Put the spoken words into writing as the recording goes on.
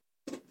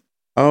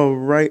All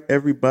right,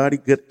 everybody,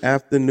 good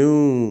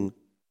afternoon.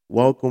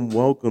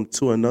 Welcome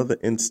to another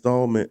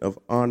installment of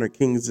Honor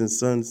Kings and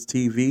Sons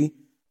TV.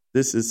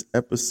 This is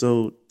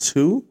episode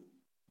 2,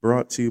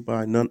 brought to you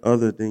by none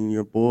other than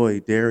your boy,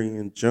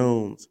 Darian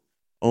Jones,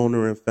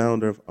 owner and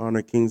founder of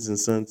Honor Kings and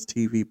Sons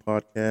TV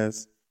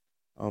podcast.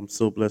 I'm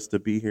so blessed to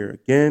be here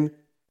again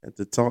and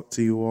to talk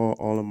to you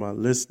all of my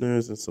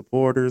listeners and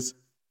supporters.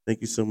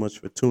 Thank you so much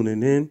for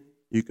tuning in.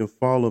 You can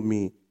follow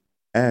me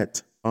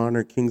at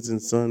Honor Kings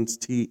and Sons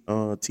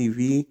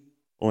TV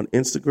on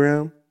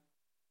Instagram.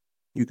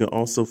 You can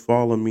also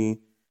follow me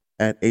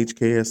at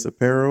HKS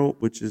Apparel,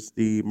 which is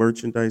the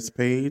merchandise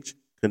page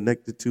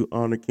connected to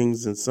Honor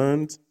Kings and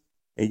Sons.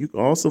 And you can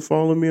also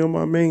follow me on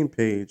my main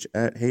page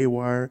at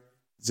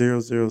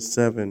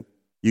Haywire007.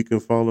 You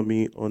can follow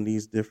me on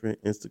these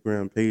different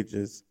Instagram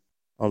pages,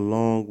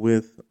 along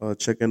with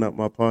checking out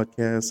my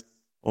podcast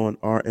on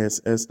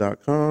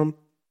rss.com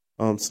 /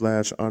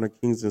 Honor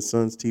Kings and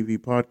Sons TV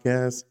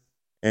podcast.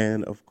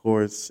 And of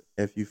course,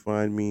 if you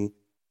find me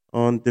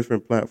on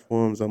different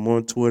platforms, I'm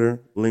on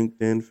Twitter,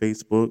 LinkedIn,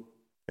 Facebook,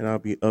 and I'll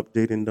be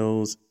updating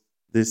those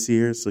this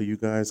year so you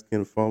guys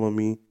can follow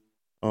me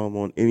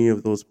on any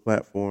of those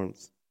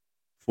platforms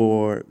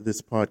for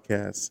this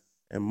podcast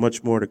and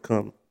much more to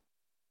come.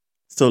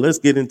 So let's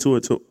get into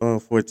it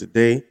for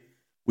today.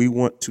 We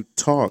want to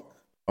talk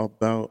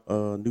about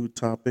a new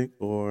topic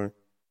or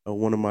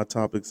one of my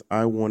topics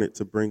I wanted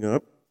to bring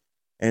up,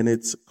 and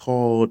it's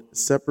called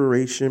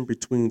separation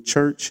between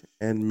church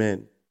and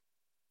men.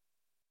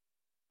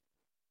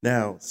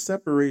 Now,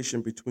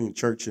 separation between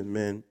church and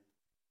men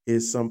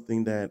is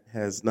something that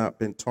has not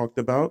been talked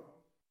about.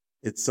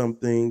 It's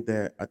something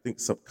that I think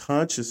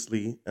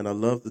subconsciously, and I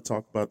love to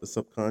talk about the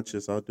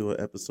subconscious. I'll do an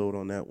episode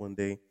on that one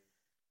day.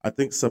 I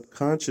think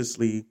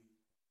subconsciously,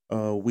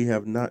 we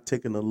have not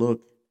taken a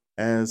look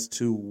as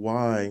to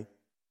why,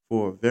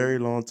 for a very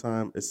long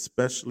time,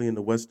 especially in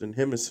the Western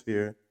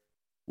Hemisphere,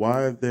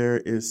 why there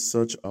is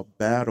such a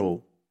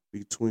battle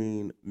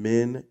between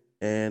men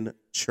and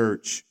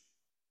church.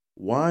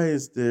 Why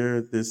is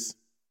there this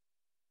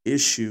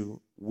issue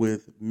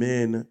with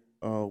men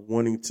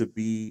wanting to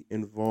be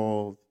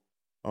involved?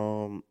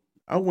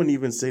 I wouldn't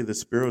even say the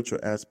spiritual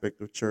aspect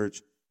of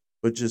church,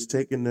 but just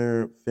taking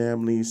their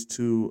families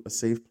to a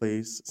safe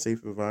place,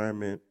 safe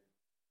environment,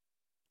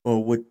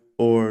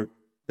 or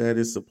that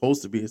is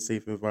supposed to be a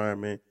safe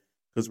environment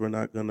because we're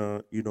not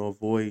gonna,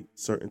 avoid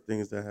certain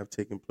things that have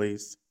taken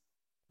place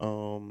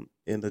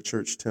in the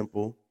church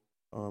temple,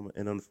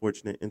 in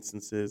unfortunate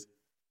instances.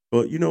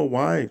 But you know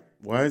why?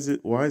 Why is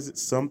it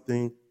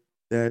something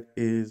that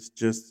is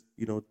just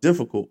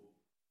difficult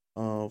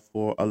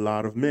for a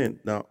lot of men?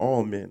 Not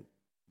all men,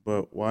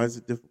 but why is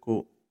it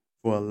difficult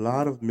for a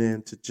lot of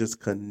men to just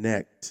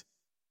connect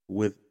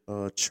with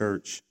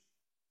church?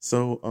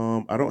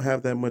 So I don't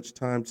have that much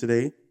time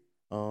today,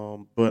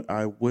 but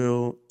I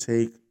will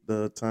take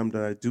the time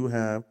that I do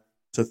have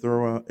to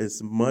throw out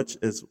as much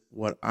as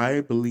what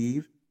I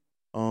believe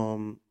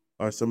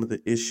are some of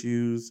the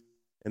issues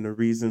and the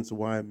reasons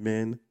why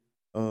men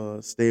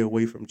stay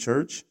away from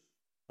church.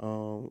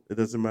 It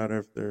doesn't matter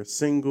if they're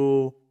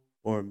single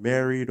or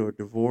married or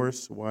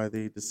divorced, why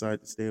they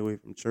decide to stay away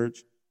from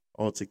church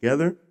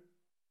altogether.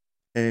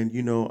 And,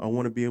 I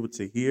want to be able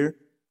to hear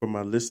from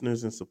my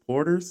listeners and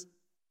supporters.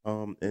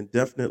 And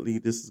definitely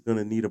this is going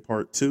to need a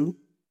part 2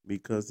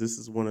 because this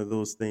is one of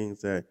those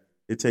things that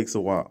it takes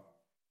a while.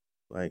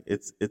 Like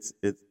it's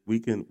we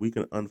can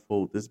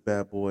unfold this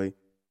bad boy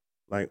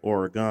like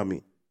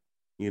origami,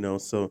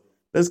 So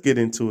let's get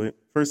into it.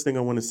 First thing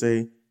I want to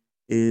say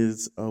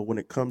is when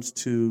it comes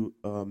to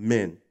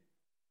men,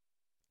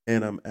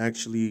 and I'm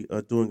actually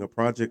doing a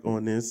project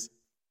on this.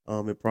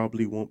 It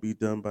probably won't be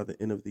done by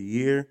the end of the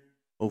year.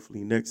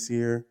 Hopefully next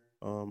year,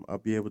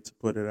 I'll be able to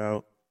put it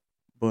out.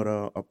 But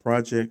a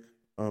project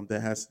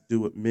that has to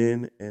do with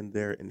men and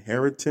their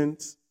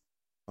inheritance,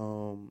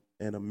 and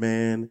a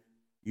man,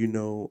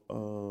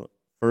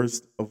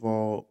 first of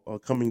all,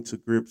 coming to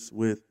grips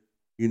with,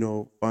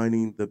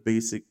 finding the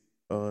basic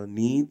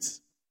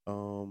needs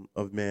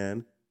of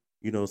man.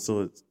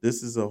 So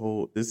this is a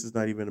whole. This is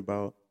not even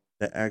about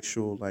the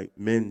actual like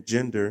men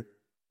gender,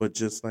 but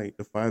just like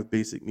the 5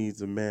 basic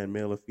needs of man,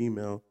 male or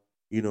female.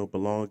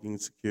 Belonging,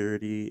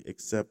 security,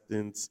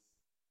 acceptance,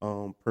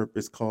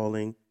 purpose,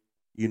 calling.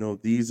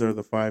 These are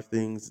the 5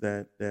 things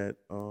that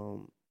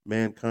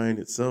mankind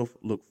itself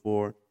look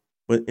for.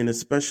 But and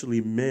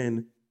especially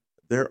men,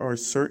 there are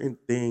certain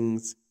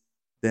things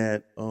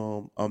that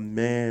a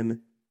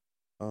man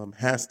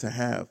has to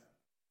have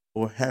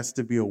or has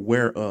to be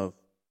aware of.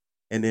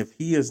 And if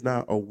he is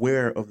not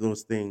aware of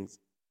those things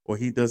or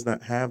he does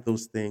not have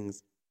those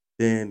things,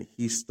 then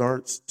he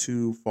starts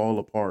to fall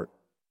apart.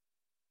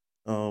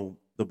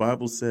 The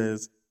Bible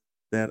says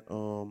that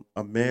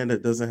a man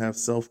that doesn't have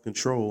self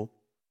control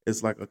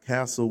is like a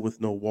castle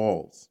with no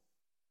walls,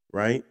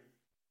 right?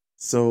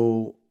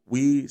 So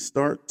we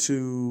start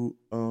to,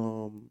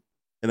 and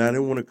I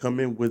didn't want to come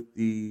in with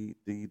the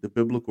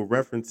biblical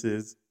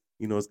references.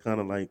 It's kind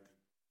of like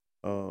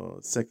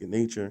second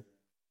nature,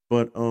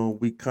 but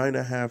we kind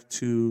of have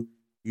to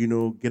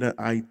get an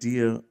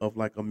idea of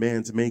like a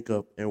man's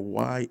makeup and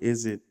why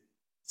is it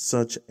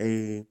such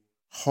a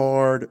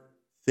hard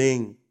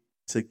thing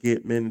to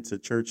get men into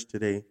church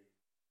today.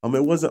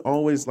 It wasn't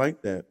always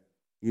like that.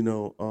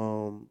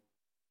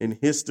 In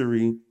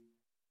history,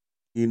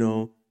 you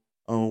know,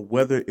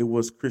 whether it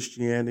was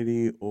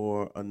Christianity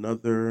or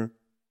another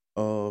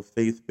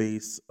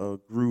faith-based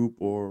group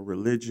or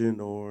religion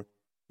or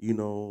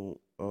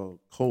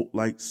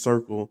cult-like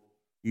circle,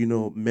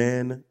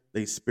 men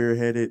they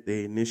spearheaded,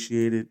 they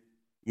initiated,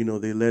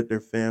 they led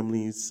their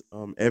families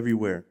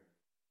everywhere,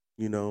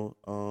 you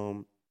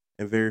know.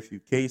 In very few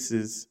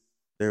cases,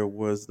 there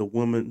was the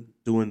woman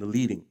doing the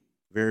leading.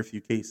 Very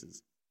few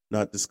cases,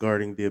 not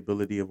discarding the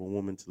ability of a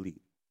woman to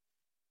lead.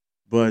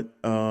 But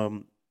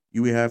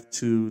you have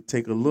to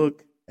take a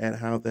look at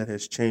how that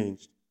has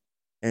changed.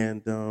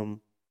 And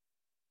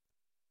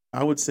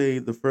I would say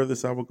the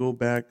furthest I would go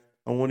back,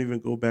 I won't even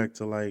go back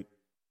to like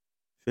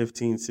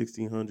 15,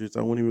 1600s.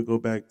 I won't even go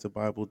back to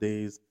Bible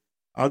days.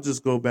 I'll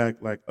just go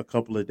back like a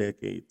couple of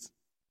decades.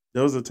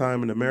 There was a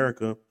time in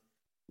America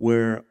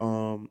where,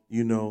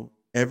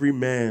 every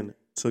man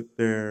took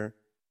their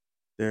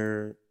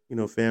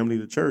family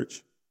to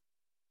church,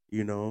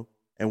 you know.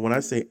 And when I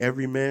say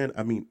every man,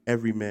 I mean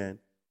every man.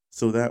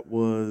 So that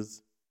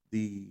was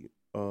the,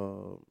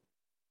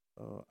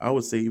 I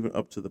would say even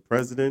up to the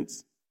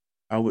presidents.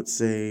 I would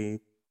say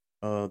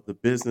the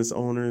business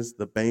owners,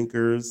 the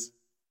bankers,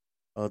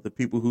 the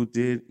people who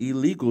did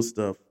illegal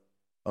stuff,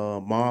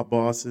 mob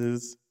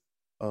bosses,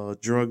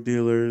 drug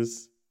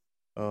dealers,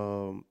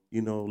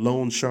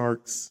 loan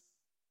sharks,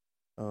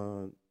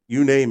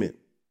 you name it.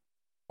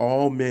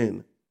 All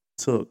men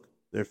took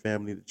their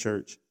family to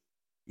church.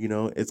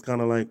 It's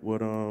kind of like what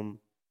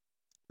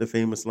the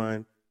famous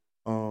line,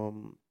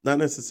 not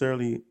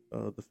necessarily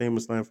the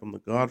famous line from The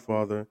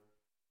Godfather,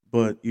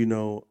 but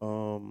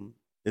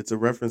it's a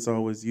reference I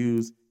always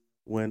use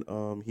when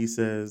he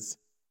says,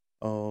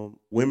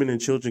 women and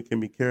children can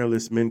be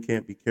careless, men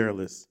can't be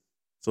careless.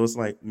 So it's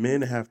like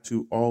men have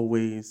to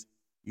always,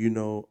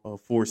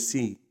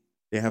 foresee.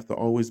 They have to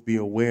always be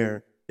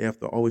aware. They have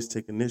to always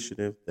take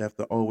initiative. They have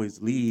to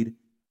always lead.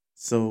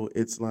 So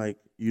it's like,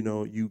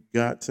 you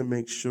got to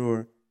make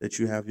sure that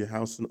you have your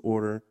house in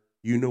order.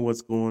 You know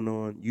what's going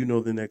on. You know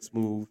the next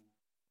move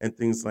and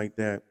things like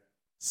that.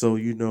 So,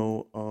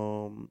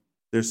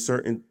 there's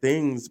certain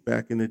things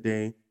back in the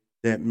day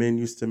that men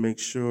used to make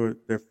sure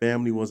their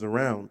family was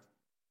around.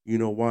 You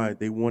know why?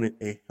 They wanted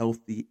a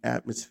healthy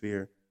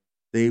atmosphere.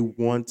 They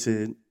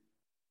wanted,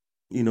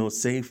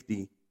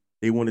 safety.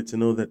 They wanted to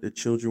know that the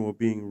children were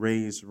being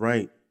raised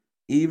right.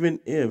 Even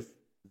if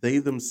they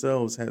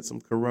themselves had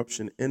some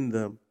corruption in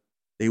them,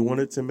 they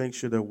wanted to make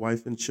sure their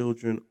wife and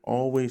children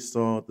always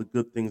saw the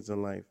good things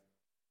in life,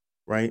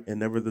 right? And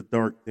never the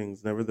dark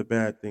things, never the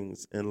bad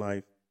things in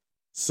life.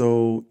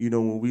 So,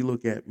 when we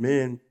look at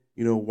men,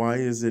 why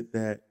is it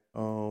that,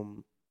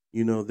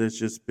 there's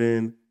just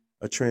been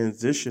a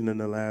transition in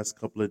the last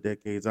couple of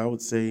decades? I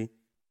would say,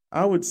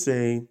 from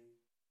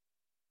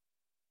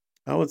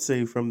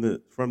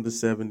the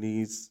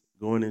 70s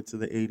going into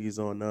the 80s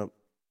on up,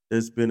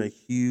 there's been a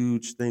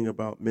huge thing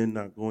about men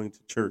not going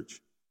to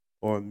church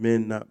or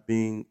men not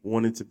being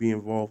wanting to be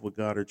involved with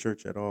God or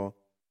church at all.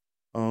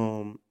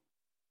 Um,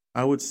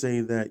 I would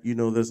say that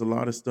there's a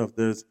lot of stuff.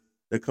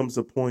 There comes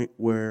a point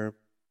where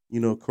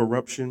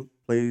corruption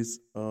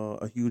plays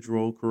a huge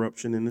role.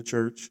 Corruption in the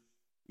church,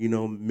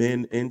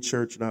 men in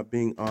church not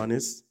being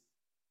honest,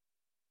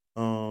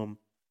 um,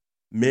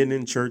 men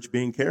in church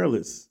being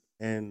careless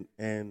and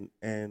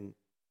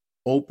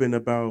open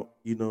about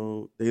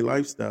their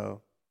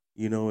lifestyle.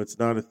 It's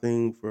not a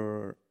thing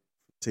for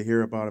to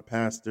hear about a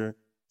pastor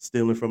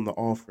stealing from the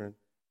offering.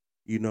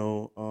 You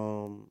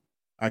know,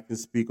 I can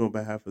speak on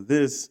behalf of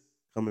this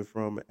coming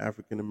from an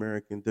African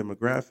American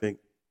demographic.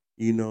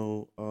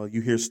 You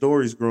hear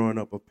stories growing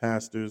up of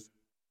pastors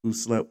who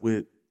slept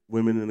with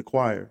women in the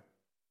choir,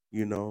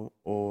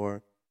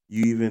 or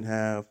you even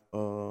have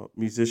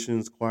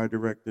musicians, choir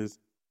directors,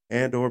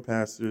 and or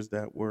pastors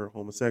that were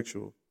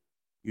homosexual,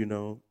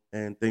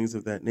 and things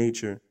of that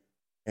nature.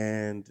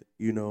 And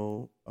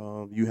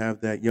you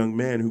have that young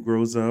man who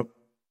grows up,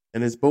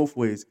 and it's both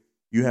ways.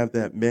 You have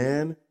that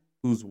man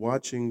who's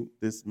watching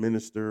this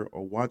minister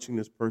or watching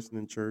this person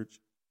in church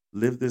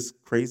live this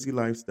crazy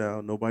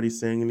lifestyle. Nobody's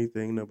saying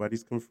anything.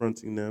 Nobody's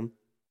confronting them.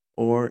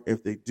 Or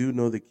if they do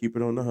know, they keep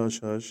it on the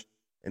hush hush.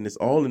 And it's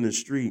all in the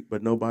street,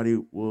 but nobody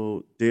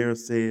will dare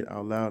say it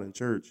out loud in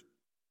church.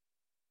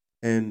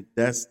 And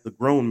that's the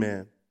grown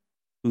man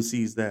who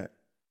sees that.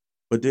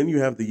 But then you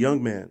have the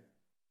young man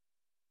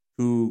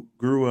who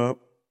grew up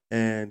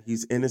and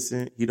he's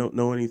innocent. He don't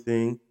know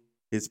anything.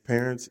 His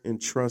parents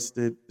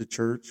entrusted the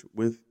church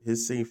with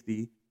his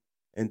safety.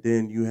 And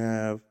then you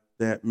have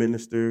that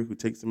minister who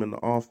takes them in the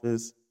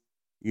office,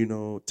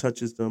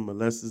 touches them,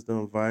 molests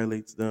them,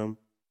 violates them,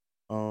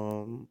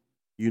 or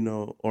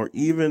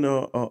even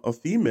a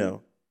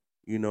female,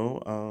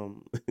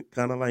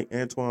 kind of like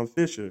Antoine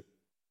Fisher,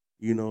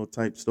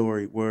 type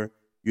story where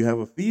you have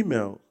a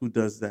female who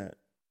does that.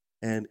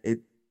 And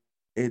it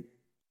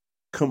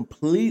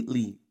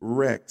completely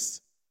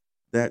wrecks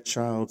that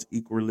child's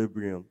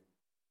equilibrium.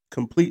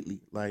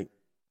 Completely. Like,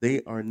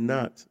 they are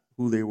not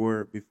who they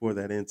were before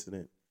that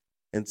incident.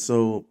 And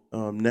so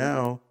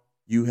now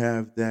you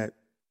have that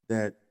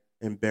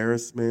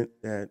embarrassment,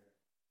 that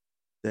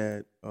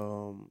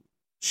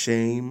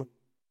shame,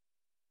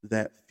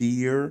 that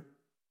fear,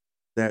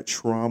 that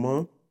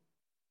trauma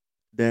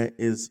that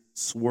is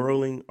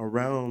swirling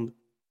around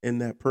in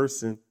that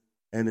person,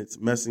 and it's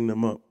messing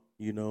them up,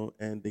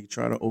 and they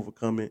try to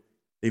overcome it.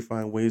 They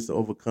find ways to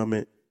overcome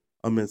it.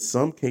 In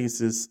some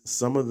cases,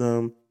 some of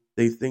them,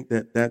 they think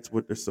that that's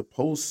what they're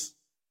supposed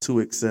to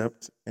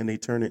accept, and they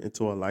turn it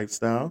into a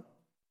lifestyle.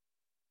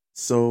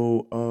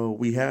 So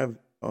we have,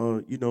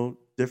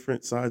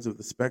 different sides of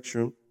the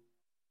spectrum.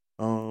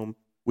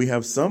 We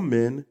have some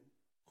men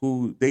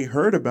who they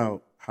heard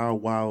about how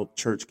wild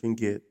church can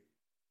get,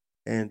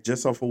 and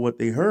just off of what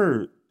they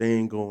heard, they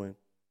ain't going.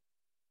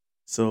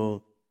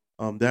 So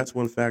that's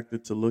one factor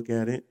to look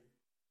at it.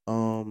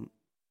 Um,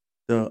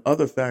 the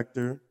other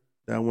factor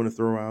that I want to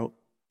throw out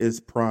is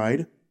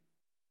pride.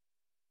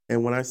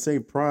 And when I say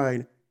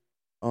pride,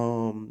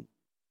 um,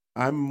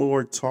 I'm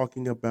more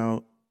talking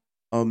about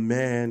a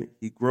man,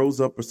 he grows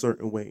up a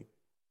certain way.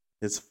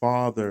 His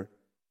father,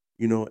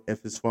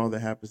 if his father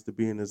happens to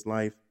be in his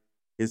life,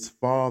 his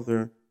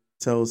father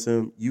tells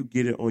him, you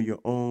get it on your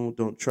own.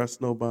 Don't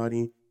trust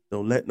nobody.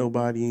 Don't let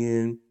nobody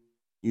in.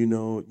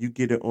 You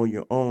get it on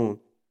your own.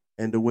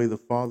 And the way the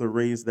father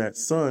raised that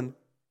son,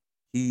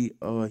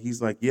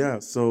 he's like, yeah.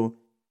 So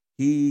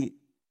he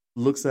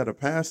looks at a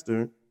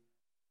pastor,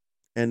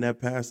 and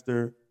that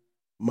pastor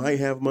might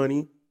have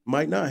money,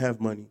 might not have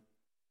money,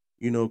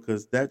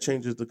 because that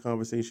changes the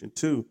conversation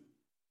too.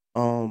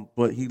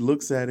 But he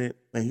looks at it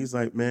and he's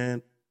like,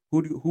 man,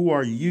 who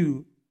are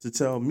you to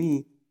tell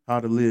me how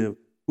to live?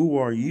 Who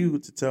are you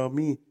to tell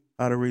me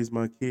how to raise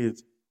my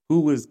kids?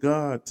 Who is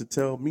God to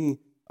tell me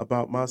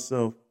about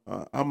myself?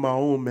 I'm my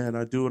own man.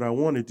 I do what I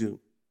want to do.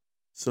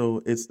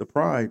 So it's the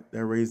pride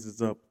that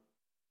raises up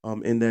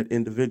in that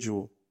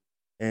individual.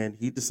 And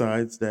he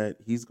decides that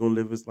he's going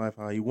to live his life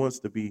how he wants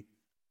to be.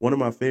 One of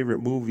my favorite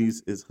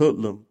movies is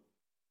Hoodlum,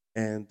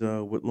 and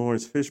with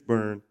Lawrence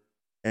Fishburne.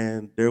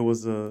 And there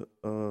was a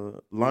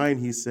line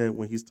he said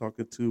when he's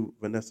talking to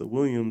Vanessa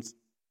Williams,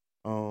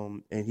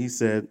 and he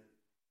said,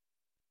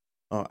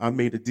 I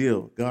made a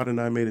deal. God and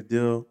I made a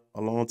deal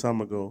a long time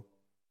ago.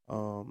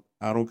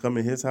 I don't come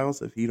in his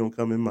house if he don't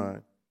come in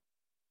mine.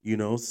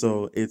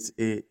 So it's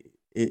a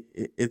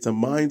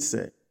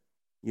mindset.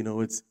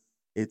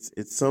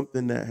 It's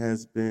something that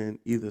has been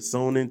either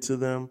sown into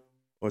them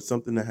or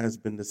something that has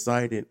been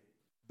decided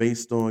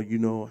based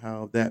on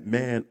how that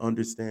man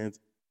understands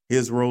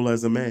his role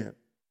as a man,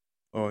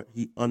 or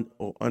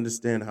or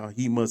understand how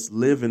he must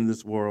live in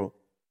this world.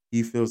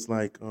 He feels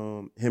like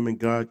him and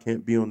God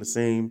can't be on the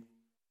same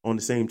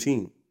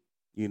team,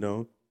 you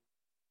know.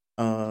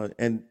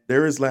 And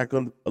there is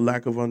a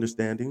lack of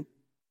understanding.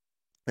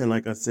 And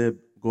like I said,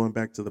 going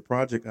back to the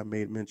project I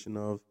made mention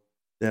of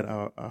that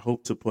I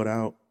hope to put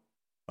out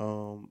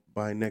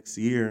by next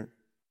year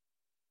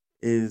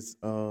is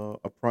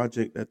a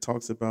project that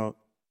talks about,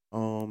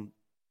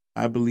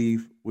 I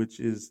believe, which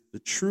is the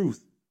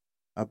truth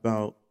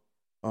about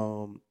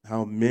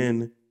how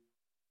men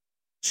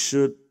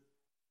should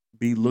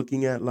be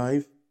looking at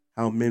life,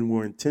 how men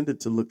were intended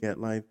to look at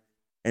life,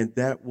 and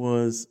that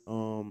was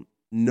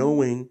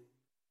knowing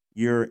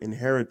your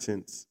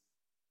inheritance,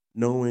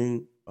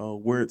 knowing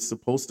where it's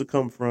supposed to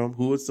come from,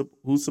 who's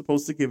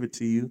supposed to give it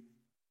to you,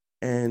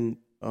 and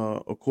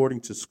according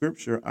to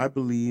Scripture, I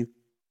believe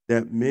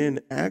that men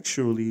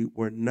actually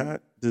were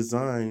not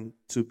designed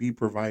to be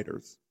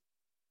providers.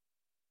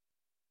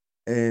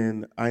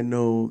 And I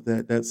know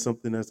that that's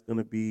something that's going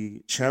to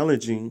be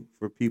challenging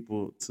for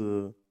people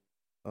to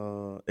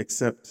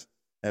accept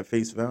at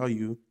face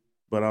value,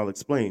 but I'll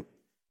explain.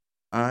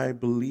 I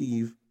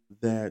believe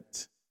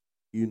that,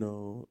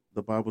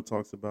 the Bible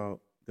talks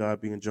about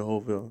God being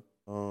Jehovah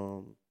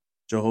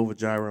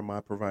Jireh, my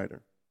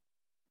provider,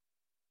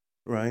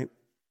 right?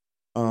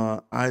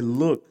 I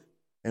look,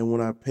 and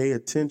when I pay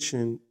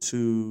attention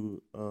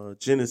to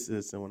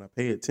Genesis, and when I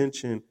pay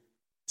attention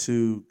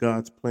to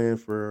God's plan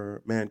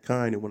for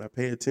mankind, and when I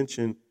pay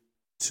attention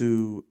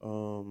to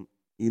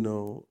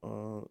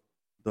the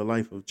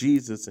life of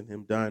Jesus and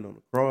him dying on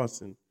the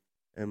cross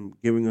and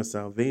giving us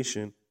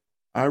salvation,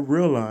 I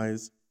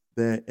realize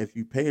that if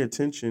you pay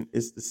attention,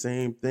 it's the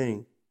same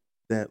thing,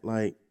 that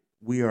like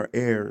we are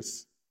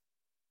heirs,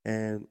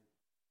 and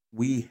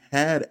we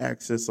had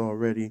access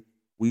already.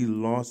 We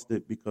lost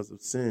it because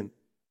of sin.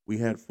 We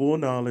had full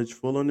knowledge,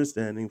 full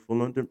understanding,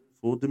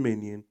 full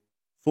dominion,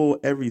 full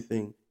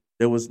everything.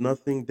 There was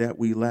nothing that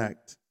we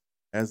lacked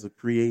as a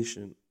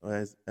creation,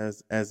 as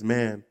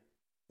man.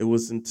 It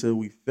was until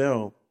we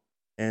fell,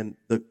 and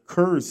the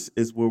curse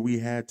is where we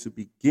had to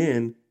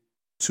begin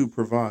to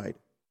provide.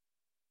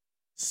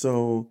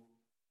 So,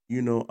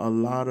 a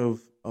lot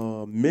of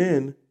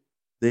men,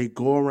 they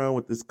go around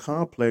with this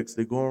complex,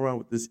 they go around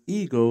with this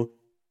ego,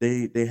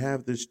 they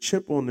have this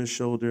chip on their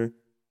shoulder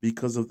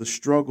because of the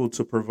struggle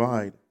to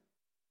provide.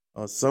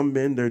 Some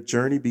men, their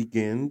journey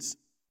begins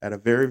at a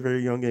very,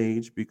 very young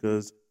age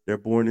because they're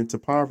born into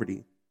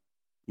poverty,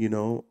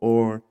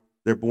 or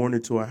they're born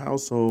into a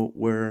household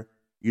where,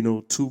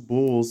 two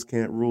bulls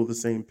can't rule the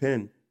same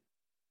pen,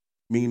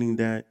 meaning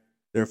that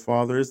their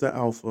father is the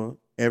alpha,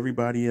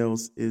 everybody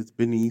else is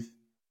beneath,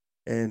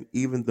 and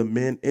even the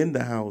men in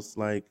the house,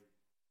 like,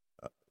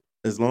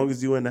 as long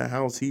as you in that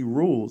house, he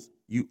rules.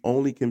 You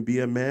only can be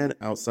a man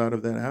outside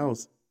of that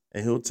house.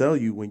 And he'll tell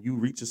you when you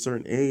reach a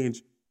certain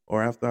age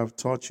or after I've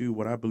taught you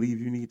what I believe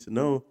you need to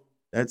know,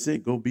 that's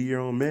it. Go be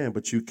your own man.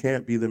 But you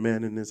can't be the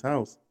man in this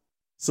house.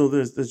 So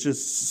there's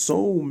just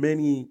so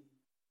many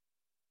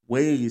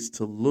ways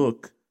to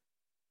look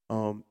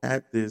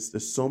at this.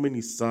 There's so many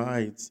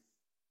sides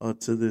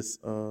to this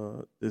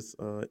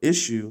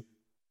issue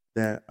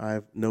that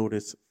I've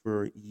noticed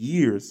for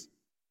years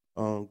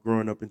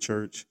growing up in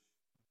church,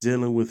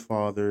 dealing with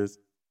fathers,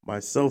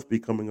 myself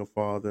becoming a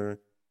father,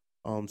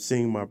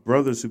 seeing my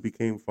brothers who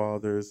became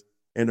fathers,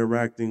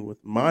 interacting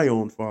with my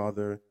own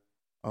father.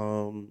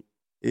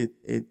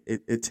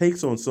 It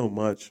takes on so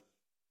much,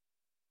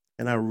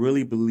 and I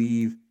really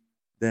believe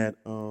that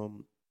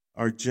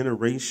our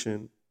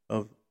generation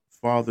of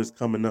fathers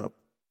coming up,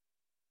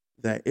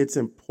 that it's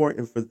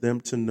important for them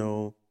to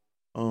know,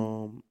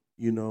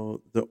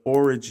 the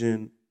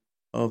origin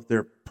of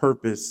their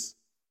purpose,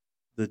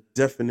 the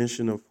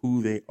definition of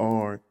who they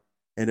are,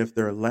 and if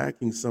they're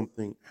lacking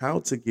something, how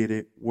to get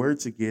it, where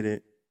to get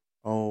it,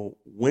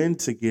 when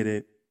to get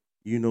it,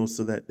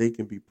 so that they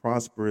can be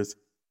prosperous.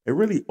 It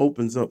really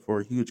opens up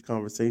for a huge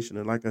conversation.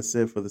 And like I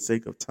said, for the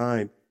sake of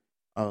time,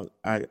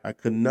 I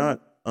could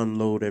not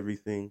unload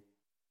everything.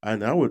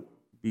 And I would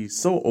be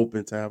so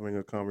open to having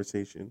a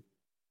conversation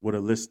with a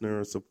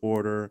listener, a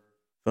supporter,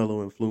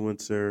 fellow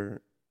influencer,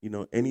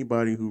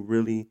 anybody who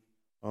really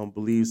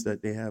believes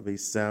that they have a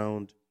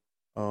sound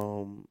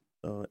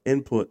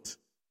input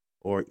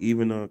or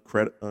even a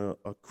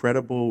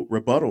credible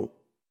rebuttal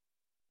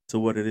to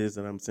what it is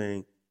that I'm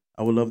saying.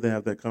 I would love to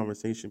have that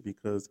conversation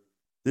because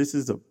this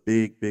is a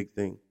big, big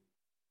thing,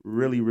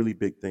 really, really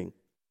big thing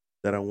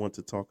that I want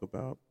to talk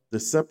about. The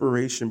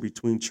separation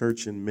between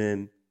church and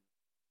men.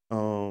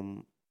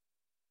 Um,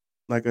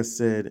 like I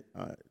said,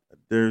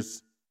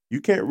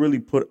 you can't really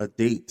put a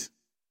date.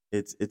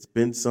 It's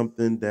been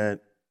something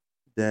that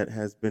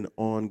has been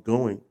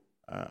ongoing.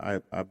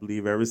 I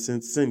believe ever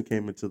since sin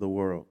came into the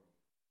world,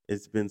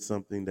 it's been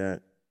something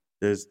that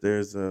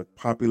there's a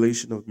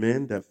population of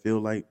men that feel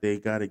like they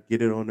got to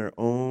get it on their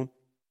own.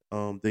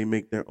 They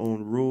make their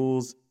own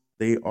rules.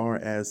 They are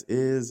as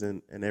is,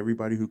 and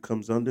everybody who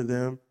comes under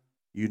them,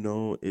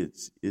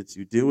 it's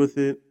you deal with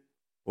it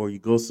or you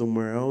go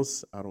somewhere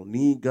else. I don't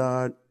need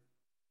God.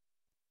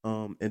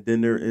 And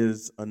then there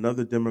is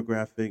another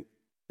demographic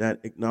that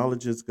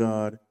acknowledges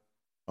God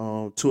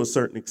to a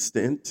certain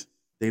extent.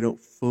 They don't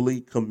fully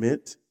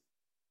commit,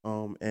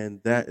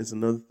 and that is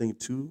another thing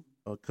too.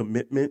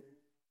 Commitment.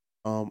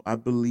 I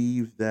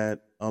believe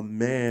that a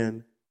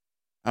man.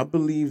 I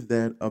believe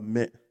that a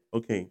man.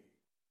 Okay,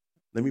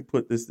 let me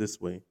put this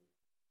way.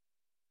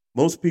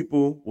 Most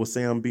people will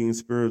say I'm being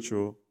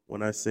spiritual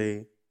when I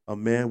say a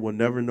man will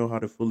never know how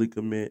to fully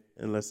commit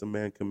unless a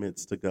man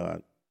commits to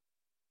God.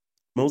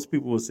 Most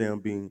people will say I'm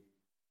being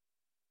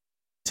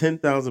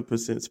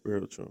 10,000%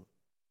 spiritual.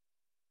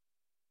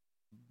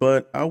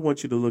 But I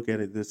want you to look at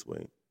it this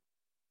way.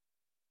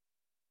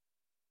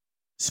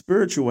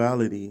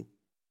 Spirituality,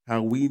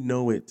 how we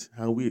know it,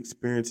 how we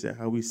experience it,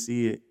 how we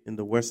see it in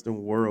the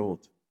Western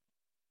world,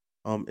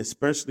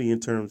 especially in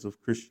terms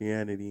of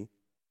Christianity,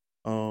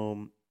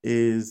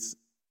 is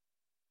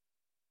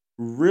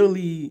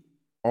really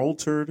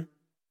altered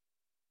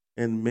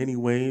in many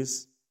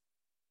ways.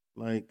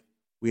 Like,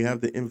 we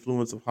have the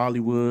influence of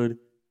Hollywood,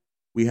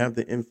 we have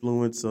the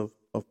influence of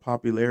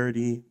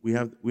popularity. We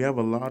have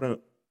a lot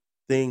of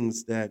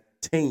things that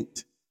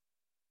taint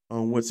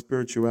on what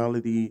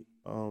spirituality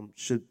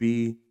should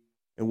be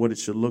and what it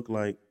should look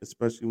like,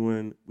 especially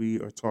when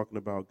we are talking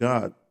about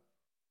God.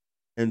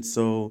 And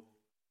so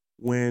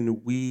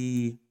when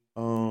we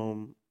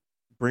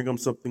bring up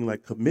something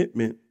like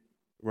commitment,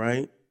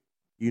 right?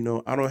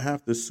 I don't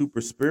have to super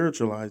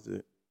spiritualize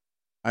it.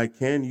 I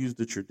can use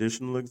the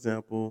traditional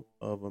example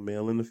of a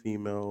male and a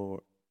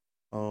female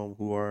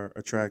who are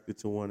attracted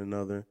to one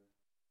another.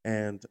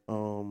 And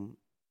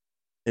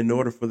in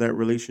order for that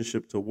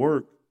relationship to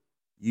work,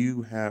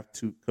 you have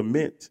to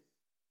commit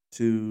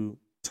to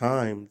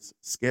times,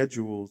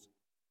 schedules,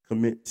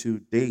 commit to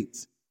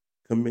dates,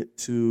 commit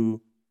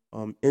to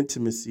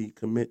intimacy,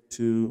 commit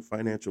to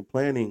financial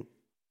planning,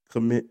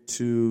 commit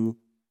to,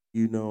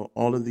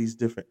 all of these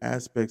different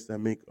aspects that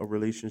make a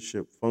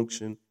relationship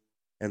function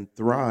and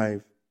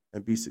thrive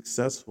and be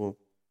successful.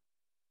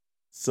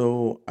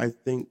 So I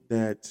think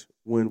that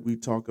when we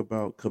talk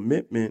about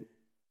commitment,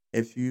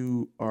 if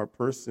you are a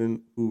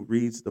person who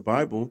reads the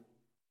Bible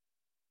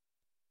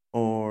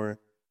or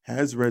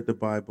has read the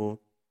Bible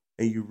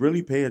and you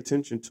really pay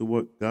attention to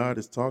what God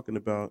is talking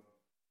about,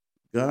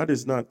 God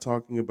is not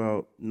talking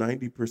about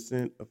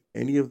 90% of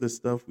any of the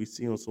stuff we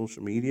see on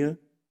social media,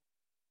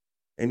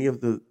 any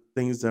of the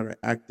things that are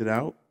acted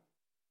out.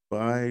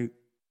 by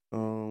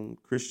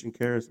Christian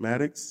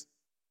charismatics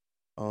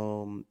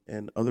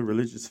and other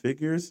religious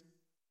figures.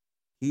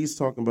 He's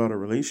talking about a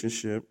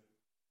relationship.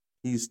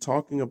 He's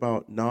talking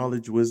about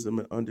knowledge, wisdom,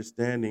 and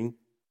understanding.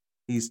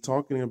 He's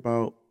talking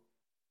about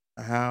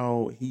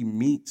how he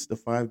meets the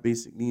five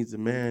basic needs of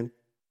man.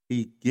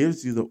 He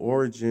gives you the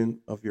origin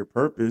of your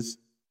purpose.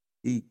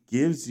 He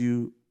gives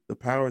you the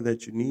power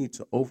that you need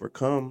to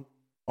overcome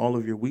all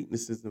of your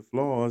weaknesses and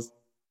flaws.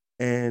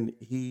 And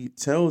he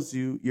tells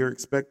you you're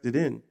expected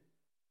in.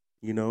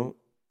 You know,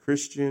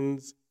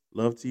 Christians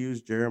love to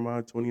use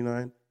Jeremiah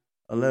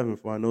 29:11,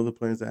 for I know the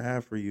plans I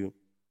have for you,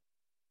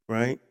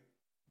 right?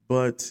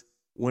 But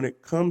when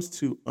it comes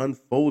to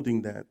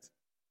unfolding that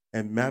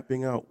and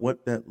mapping out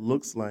what that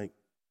looks like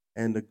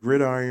and the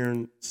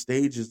gridiron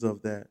stages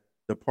of that,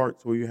 the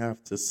parts where you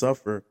have to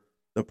suffer,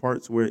 the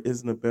parts where it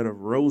isn't a bed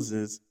of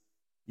roses,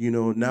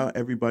 now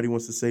everybody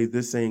wants to say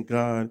this ain't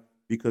God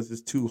because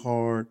it's too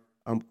hard.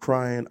 I'm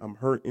crying, I'm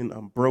hurting,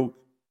 I'm broke,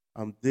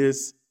 I'm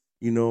this,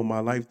 my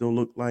life don't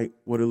look like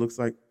what it looks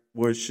like,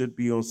 what it should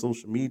be on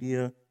social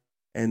media.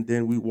 And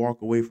then we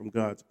walk away from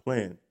God's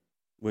plan,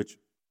 which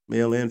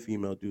male and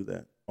female do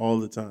that all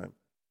the time.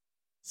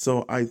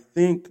 So I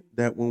think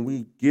that when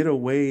we get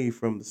away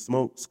from the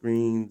smoke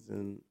screens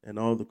and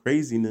all the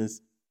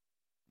craziness,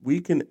 we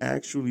can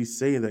actually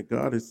say that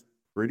God is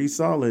pretty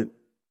solid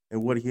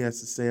in what he has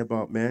to say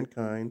about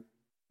mankind,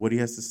 what he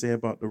has to say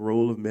about the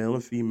role of male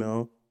and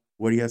female,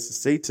 what he has to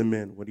say to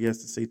men, what he has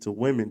to say to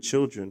women,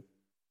 children,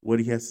 what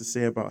he has to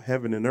say about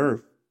heaven and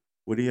earth,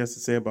 what he has to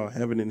say about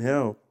heaven and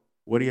hell,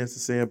 what he has to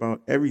say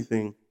about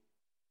everything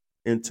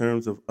in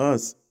terms of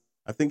us.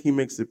 I think he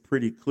makes it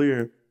pretty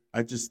clear.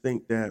 I just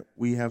think that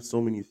we have so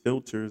many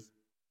filters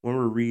when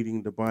we're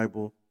reading the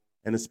Bible,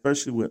 and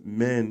especially with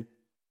men,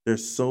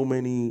 there's so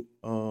many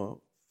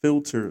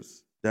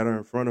filters that are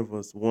in front of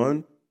us.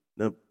 One,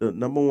 the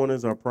number one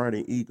is our pride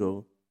and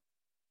ego.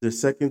 The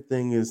second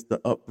thing is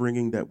the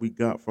upbringing that we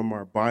got from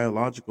our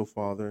biological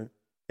father,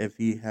 if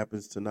he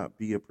happens to not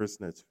be a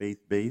person that's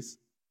faith-based.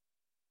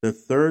 The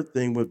third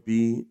thing would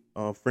be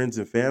friends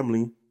and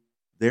family,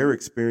 their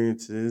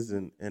experiences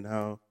and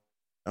how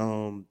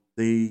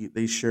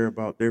they share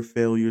about their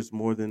failures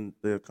more than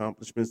the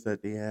accomplishments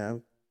that they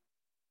have.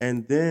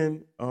 And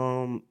then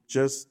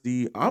just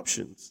the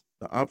options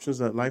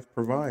that life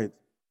provides.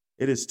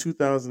 It is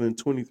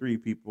 2023,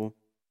 people.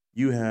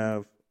 You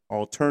have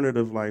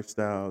alternative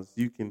lifestyles.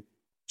 You can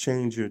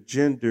change your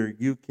gender.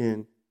 You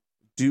can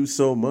do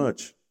so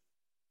much.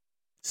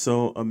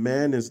 So a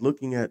man is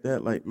looking at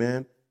that like,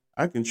 man,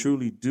 I can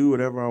truly do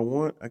whatever I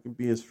want. I can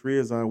be as free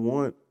as I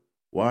want.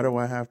 Why do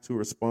I have to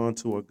respond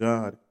to a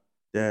God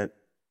that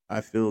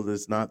I feel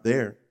is not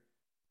there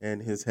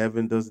and his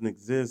heaven doesn't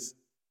exist?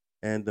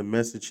 And the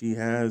message he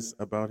has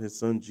about his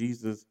son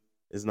Jesus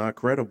is not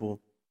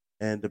credible.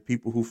 And the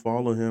people who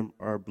follow him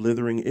are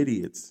blithering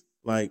idiots.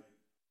 Like,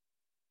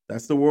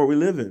 that's the world we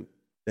live in.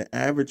 The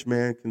average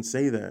man can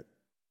say that.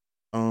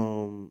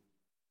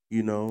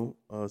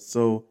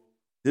 So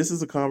this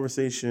is a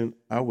conversation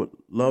I would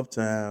love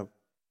to have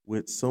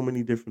with so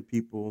many different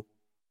people,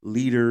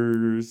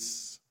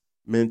 leaders,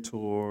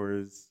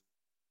 mentors,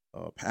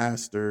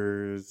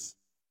 pastors,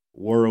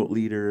 world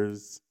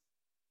leaders,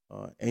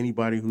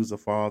 anybody who's a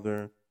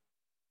father,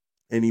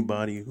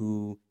 anybody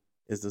who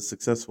is a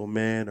successful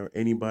man, or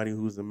anybody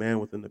who's a man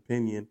with an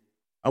opinion.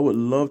 I would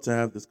love to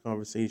have this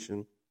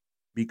conversation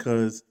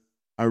because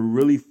I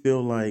really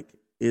feel like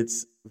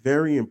it's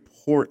very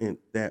important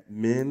that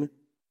men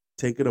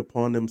take it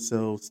upon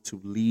themselves to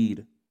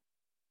lead,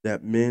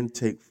 that men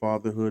take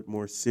fatherhood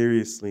more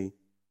seriously,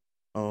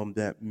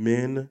 that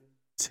men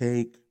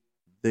take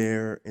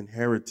their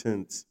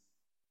inheritance,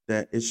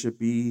 that it should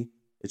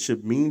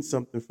mean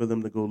something for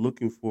them to go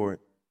looking for it.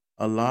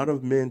 A lot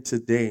of men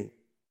today,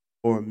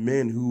 or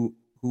men who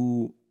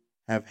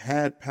have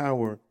had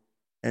power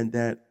and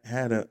that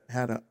had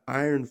an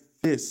iron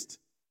fist,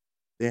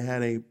 they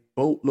had a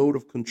boatload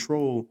of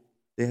control,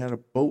 they had a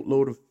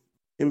boatload of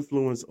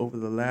influence over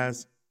the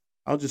last,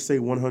 I'll just say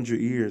 100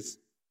 years.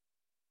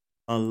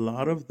 A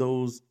lot of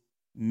those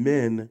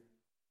men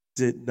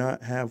did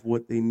not have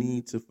what they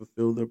need to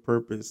fulfill their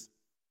purpose.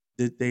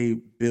 Did they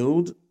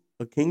build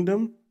a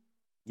kingdom?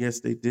 Yes,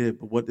 they did.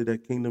 But what did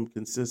that kingdom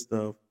consist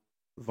of?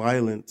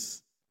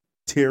 Violence,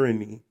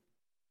 tyranny,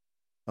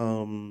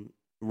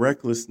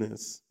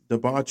 recklessness,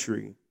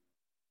 debauchery,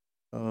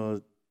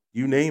 you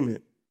name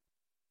it.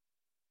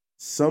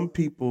 Some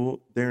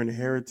people, their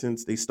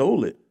inheritance, they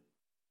stole it.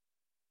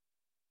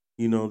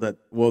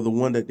 The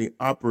one that they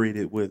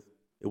operated with,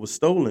 it was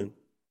stolen.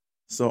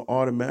 So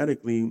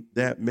automatically,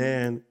 that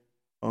man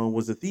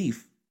was a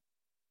thief.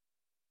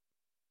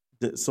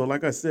 So,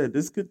 like I said,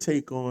 this could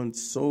take on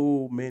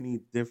so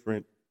many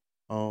different,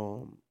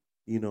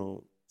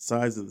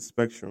 sides of the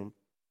spectrum.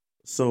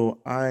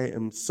 So I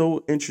am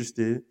so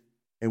interested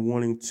in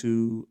wanting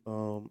to,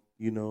 I'm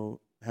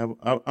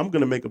going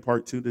to make a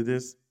part 2 to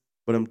this,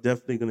 but I'm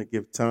definitely going to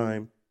give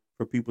time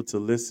for people to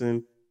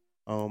listen.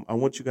 I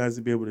want you guys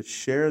to be able to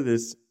share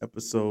this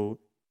episode,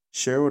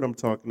 share what I'm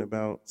talking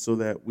about so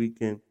that we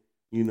can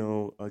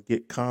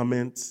get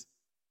comments,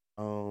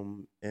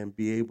 and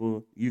be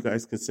able. You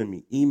guys can send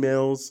me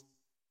emails.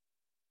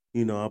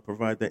 I'll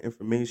provide that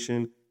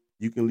information.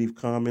 You can leave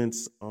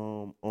comments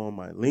on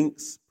my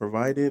links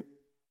provided,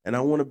 and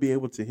I want to be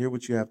able to hear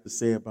what you have to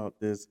say about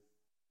this.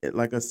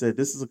 Like I said,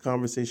 this is a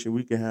conversation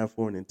we can have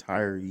for an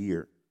entire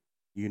year.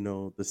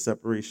 The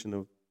separation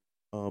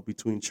of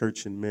between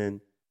church and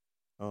men.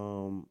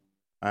 Um,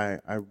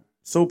 I'm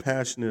so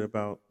passionate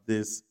about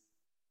this,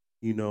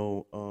 you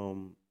know,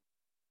 um,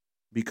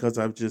 because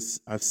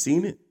I've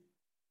seen it.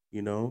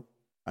 You know,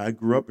 I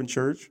grew up in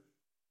church,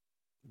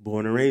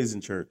 born and raised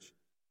in church.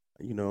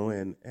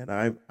 And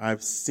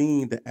I've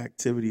seen the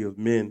activity of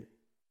men.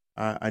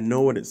 I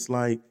know what it's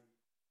like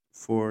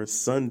for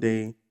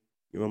Sunday.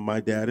 My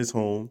dad is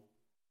home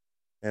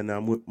and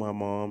I'm with my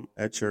mom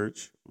at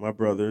church, my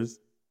brothers,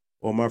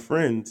 or my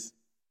friends.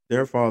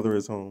 Their father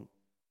is home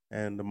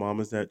and the mom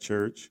is at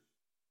church.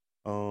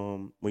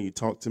 When you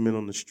talk to men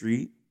on the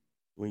street,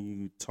 when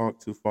you talk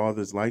to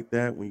fathers like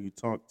that, when you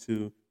talk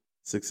to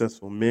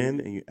successful men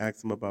and you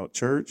ask them about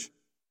church,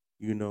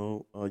 you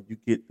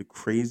get the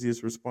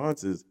craziest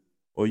responses,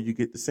 or you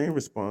get the same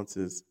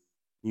responses.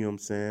 You know what I'm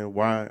saying?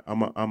 Why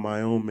I'm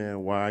my own man?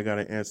 Why I got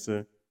to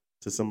answer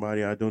to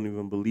somebody I don't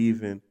even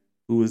believe in?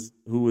 Who is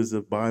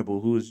the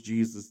Bible? Who is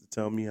Jesus to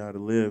tell me how to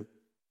live?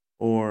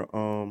 Or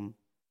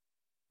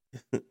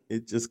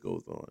it just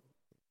goes on.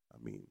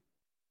 I mean,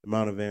 the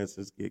amount of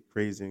answers get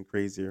crazier and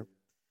crazier.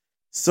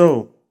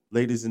 So,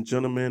 ladies and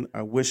gentlemen,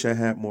 I wish I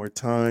had more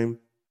time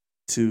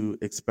to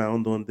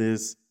expound on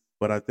this,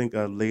 but I think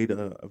I laid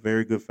a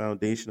very good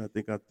foundation. I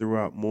think I threw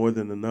out more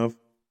than enough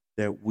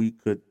that we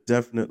could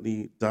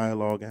definitely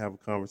dialogue and have a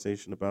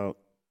conversation about.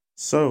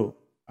 So,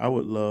 I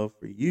would love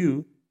for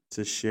you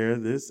to share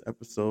this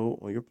episode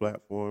on your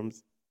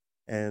platforms.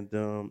 And,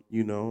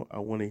 I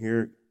want to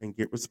hear and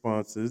get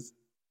responses.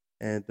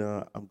 And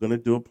I'm going to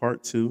do a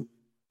part two.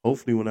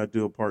 Hopefully, when I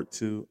do a part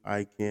two,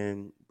 I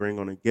can bring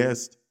on a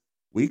guest.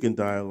 We can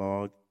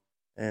dialogue.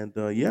 And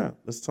yeah,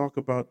 let's talk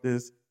about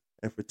this.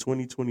 And for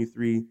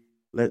 2023,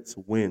 let's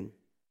win.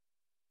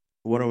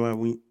 What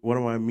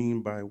do I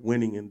mean by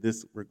winning in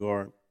this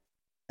regard?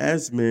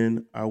 As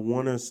men, I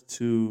want us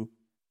to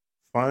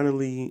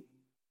finally,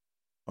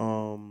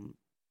 um,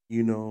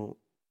 you know,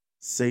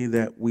 say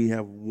that we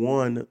have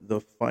won the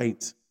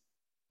fight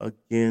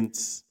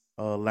against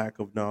lack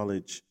of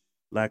knowledge,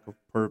 lack of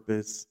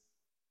purpose,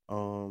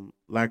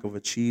 lack of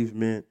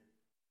achievement,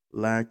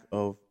 lack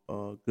of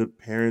good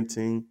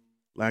parenting,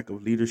 lack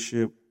of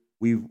leadership.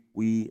 We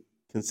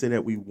can say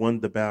that we won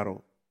the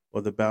battle,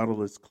 or the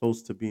battle is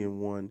close to being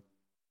won,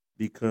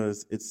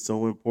 because it's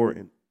so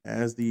important.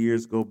 As the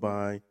years go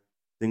by,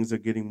 things are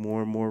getting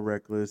more and more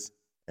reckless,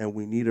 and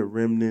we need a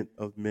remnant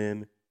of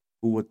men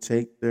who will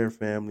take their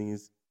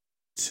families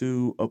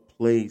to a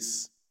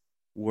place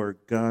where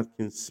God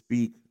can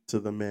speak to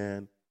the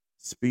man,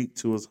 speak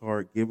to his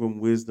heart, give him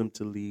wisdom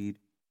to lead.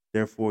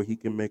 Therefore, he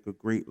can make a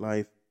great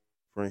life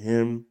for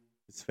him,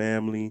 his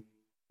family,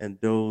 and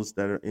those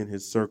that are in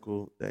his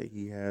circle that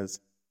he has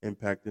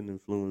impact and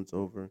influence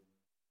over.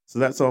 So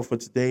that's all for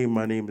today.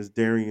 My name is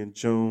Darian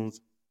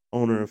Jones,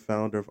 owner and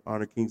founder of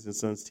Honor Kings and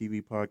Sons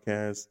TV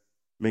podcast.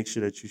 Make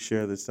sure that you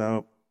share this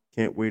out.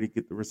 Can't wait to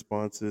get the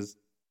responses.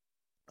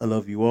 I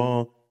love you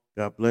all.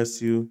 God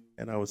bless you,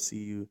 and I will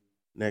see you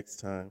next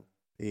time.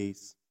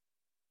 Peace.